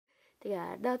They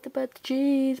got nothing but the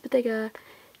cheese, but they got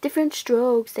different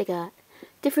strokes. They got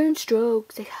different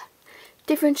strokes. They got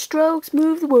different strokes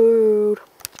move the world.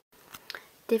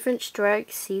 Different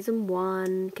Strokes Season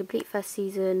 1, complete first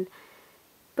season.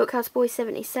 Bookhouse Boy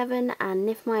 77 and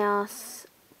Niff My Ass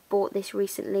bought this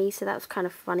recently, so that was kind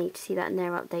of funny to see that in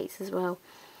their updates as well.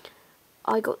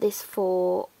 I got this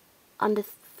for under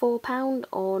 £4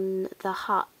 on the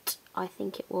Hut, I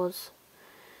think it was,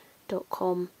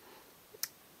 .com.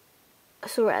 I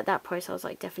saw it at that price. I was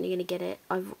like, definitely gonna get it.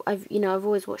 I've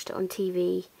always watched it on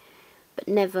TV, but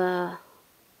never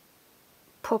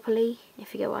properly,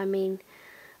 if you get what I mean.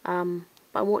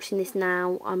 But I'm watching this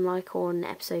now. I'm like on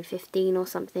episode 15 or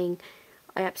something.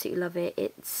 I absolutely love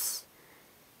it.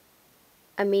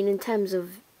 I mean, in terms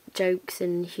of jokes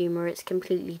and humour, it's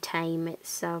completely tame.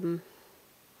 It's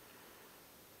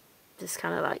just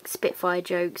kind of like Spitfire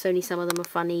jokes. Only some of them are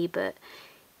funny, but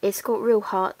it's got real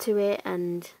heart to it.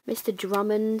 And Mr.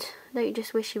 Drummond, don't you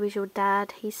just wish he was your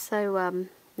dad? He's so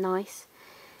nice.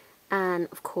 And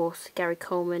of course, Gary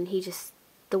Coleman.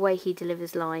 The way he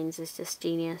delivers lines is just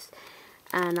genius.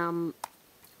 And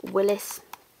Willis,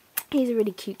 he's a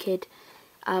really cute kid.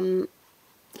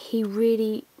 He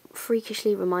really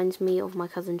freakishly reminds me of my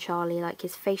cousin Charlie. Like,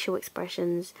 his facial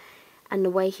expressions and the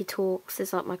way he talks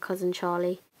is like my cousin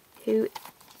Charlie, who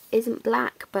isn't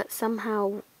black, but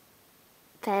somehow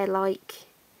they're like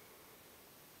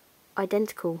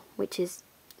identical, which is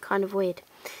kind of weird.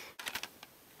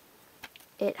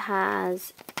 It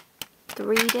has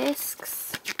 3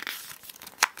 discs.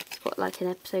 It's got like an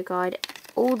episode guide.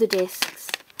 All the discs,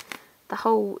 the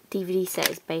whole DVD set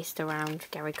is based around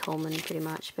Gary Coleman pretty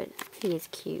much, but he is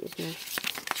cute, isn't he?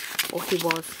 Or he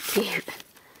was cute.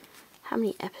 How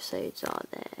many episodes are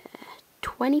there?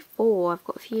 24. I've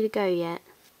got a few to go yet.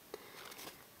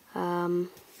 But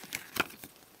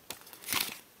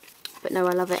no,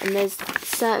 I love it. And there's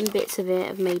certain bits of it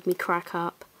have made me crack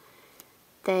up.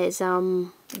 There's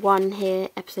one here,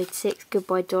 episode 6,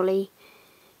 Goodbye Dolly,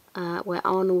 where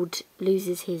Arnold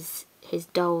loses his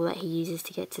doll that he uses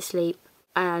to get to sleep,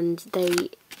 and they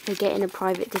get in a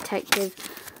private detective.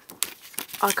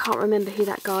 I can't remember who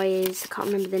that guy is. I can't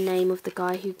remember the name of the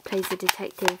guy who plays the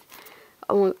detective.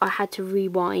 Oh, I had to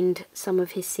rewind some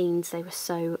of his scenes. They were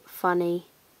so funny.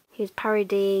 He was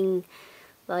parodying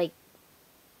like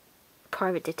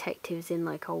private detectives in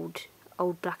like old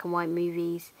black and white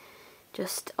movies.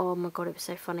 Just, oh my god, it was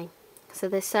so funny. So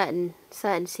there's certain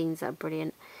scenes that are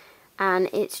brilliant, and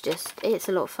it's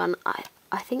a lot of fun.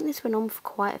 I think this went on for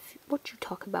quite a few, what do you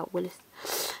talk about, Willis?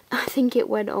 I think it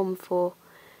went on for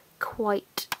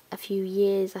quite a few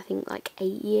years. I think like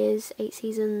 8 years, 8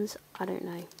 seasons. I don't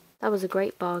know. That was a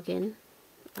great bargain.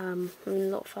 Having a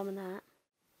lot of fun with that.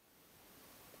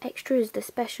 Extras, the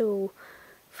special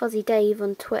Fuzzy Dave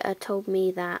on Twitter told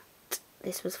me that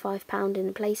this was £5 in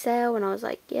the play sale, and I was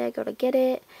like, yeah, gotta get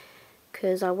it,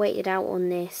 because I waited out on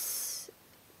this,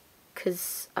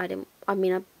 because I don't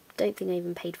think I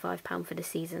even paid £5 for the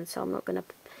season, so I'm not gonna,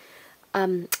 I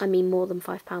mean more than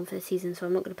 £5 for the season, so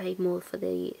I'm not gonna pay more for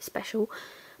the special.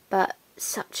 But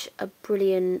such a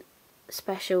brilliant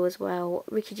special as well.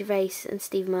 Ricky Gervais and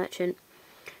Steve Merchant,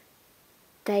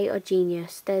 they are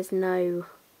genius. There's no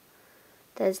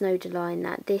denying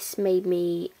that. This made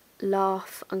me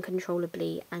laugh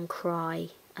uncontrollably and cry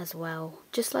as well,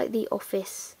 just like the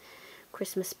Office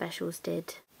Christmas specials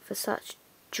did. For such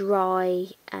dry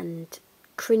and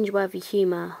cringeworthy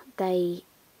humour, they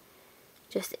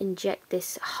just inject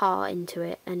this heart into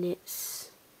it, and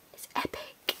it's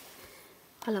epic.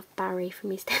 I love Barry from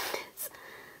EastEnders.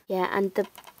 Yeah, and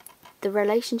the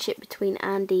relationship between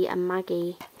Andy and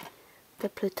Maggie, the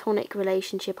platonic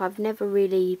relationship, I've never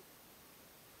really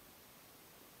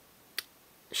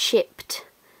shipped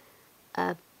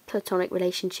a platonic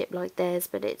relationship like theirs,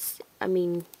 but it's, I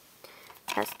mean,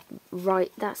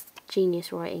 that's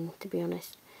genius writing, to be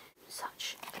honest.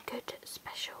 Such a good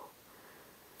special.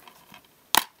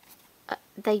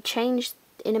 They changed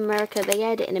in America, they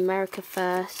aired it in America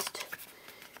first,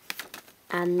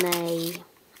 and they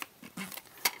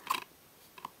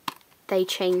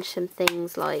changed some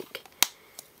things. Like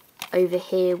over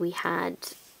here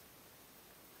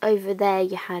over there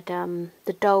you had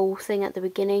the doll thing at the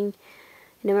beginning.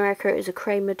 In America it was a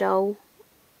Kramer doll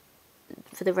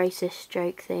for the racist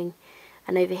joke thing,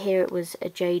 and over here it was a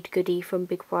Jade Goody from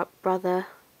Big Brother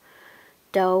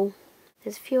doll.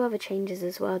 There's a few other changes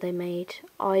as well they made.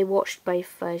 I watched both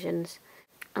versions,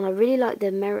 and I really like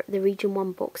the Region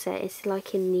 1 box set. It's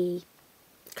like in the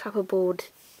clapperboard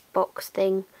box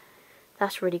thing.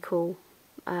 That's really cool.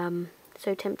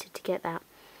 So tempted to get that,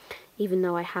 even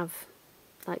though I have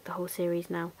like the whole series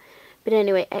now. But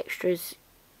anyway, Extras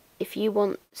if you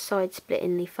want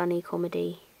side-splittingly funny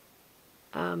comedy,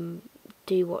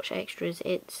 do watch Extras.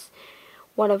 It's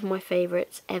one of my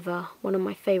favourites ever. One of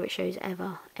my favourite shows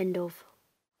ever. End of.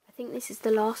 I think this is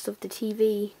the last of the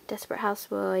TV Desperate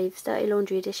Housewives Dirty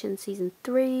Laundry Edition Season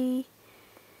 3.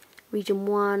 Region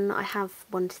 1. I have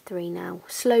 1 to 3 now.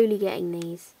 Slowly getting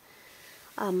these.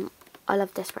 I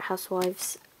love Desperate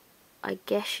Housewives. I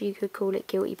guess you could call it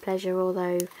guilty pleasure,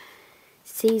 although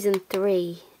Season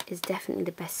 3 is definitely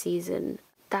the best season.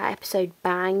 That episode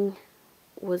Bang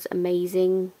was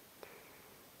amazing.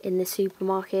 In the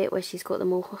supermarket where she's got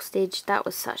them all hostage. That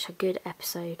was such a good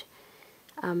episode.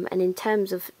 And in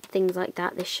terms of things like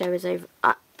that, this show is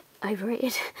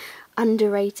overrated,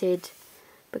 underrated,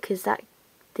 because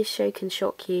this show can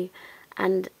shock you.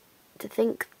 And I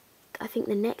think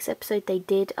the next episode they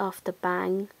did after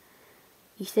Bang,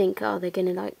 you think, oh, they're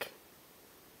gonna like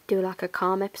do like a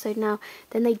calm episode now.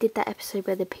 Then they did that episode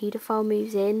where the paedophile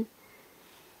moves in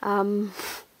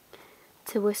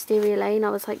to Wisteria Lane.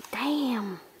 I was like,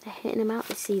 damn, they're hitting him out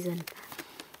this season.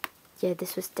 Yeah,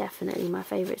 this was definitely my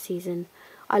favourite season.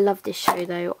 I love this show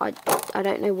though. I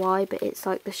don't know why, but it's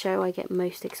like the show I get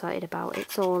most excited about.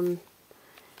 It's on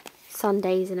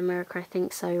Sundays in America, I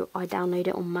think, so I download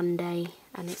it on Monday,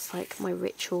 and it's like my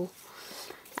ritual.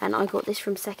 And I got this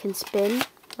from Second Spin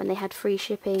when they had free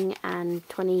shipping and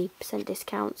 20%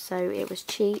 discount, so it was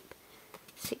cheap.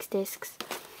 6 discs.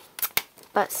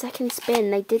 But Second Spin,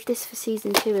 they did this for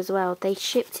Season 2 as well. They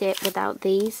shipped it without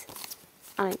these.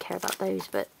 I don't care about those,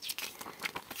 but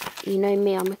you know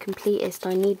me, I'm a completist.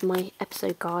 I need my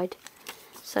episode guide.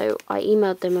 So I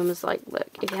emailed them and was like,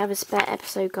 look, if you have a spare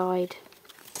episode guide,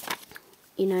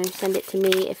 you know, send it to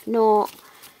me. If not,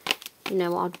 you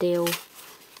know, our deal.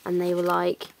 And they were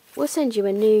like, we'll send you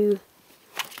a new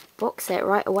box set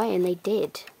right away. And they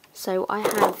did. So I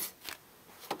have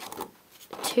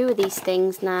 2 of these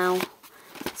things now.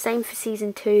 Same for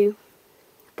Season 2.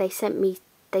 They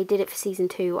did it for Season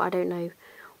 2. I don't know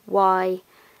why.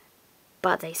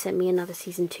 But they sent me another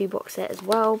Season 2 box set as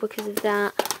well because of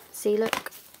that. See,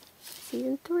 look.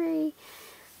 Season 3.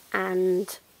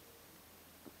 And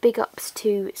big ups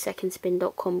to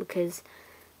secondspin.com because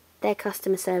their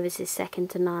customer service is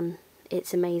second to none.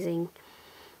 It's amazing.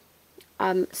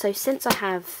 So since I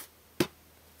have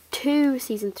 2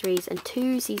 Season 3s and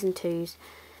 2 Season 2s,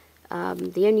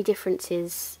 the only difference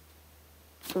is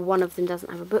one of them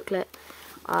doesn't have a booklet.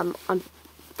 I'm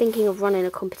thinking of running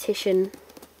a competition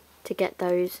to get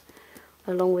those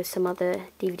along with some other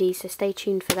DVDs, so stay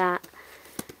tuned for that.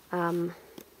 I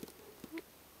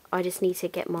just need to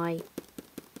get my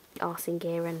arse in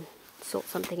gear and sort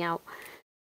something out.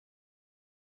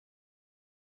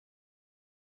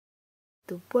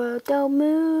 The world don't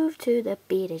move to the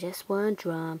beat of just one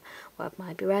drum. What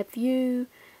might be right for you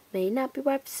may not be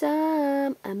right for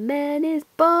some. A man is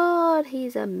bored,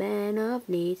 he's a man of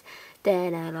needs.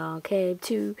 Then along came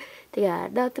 2. They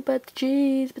got nothing but the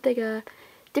cheese, but they got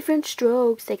different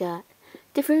strokes. They got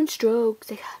different strokes.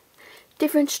 They got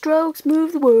different strokes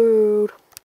move the world.